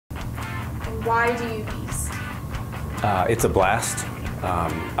why do you Beast? It's a blast.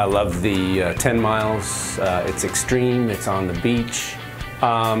 I love the 10 miles. It's extreme, it's on the beach.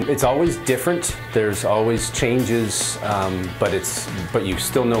 It's always different. There's always changes, but you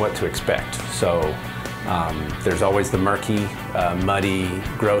still know what to expect. So there's always the murky, muddy,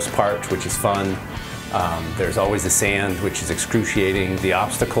 gross part, which is fun. There's always the sand, which is excruciating. The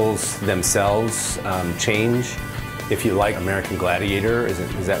obstacles themselves change. If you like American Gladiator,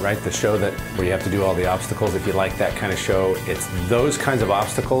 is that right? The show where you have to do all the obstacles. If you like that kind of show, it's those kinds of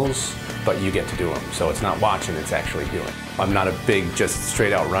obstacles, but you get to do them. So it's not watching, it's actually doing. I'm not a big, just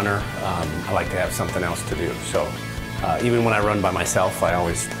straight out runner. I like to have something else to do. So even when I run by myself, I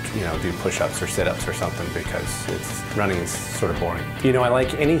always do push-ups or sit-ups or something because running is sort of boring. I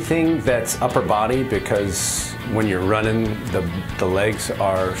like anything that's upper body because when you're running, the legs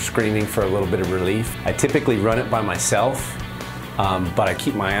are screaming for a little bit of relief. I typically run it by myself, but I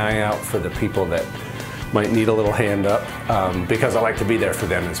keep my eye out for the people that might need a little hand up because I like to be there for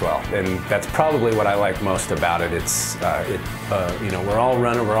them as well. And that's probably what I like most about it. We're all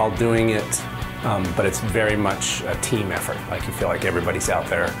running, we're all doing it, but it's very much a team effort. Like you feel like everybody's out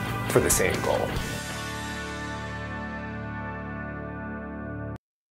there for the same goal.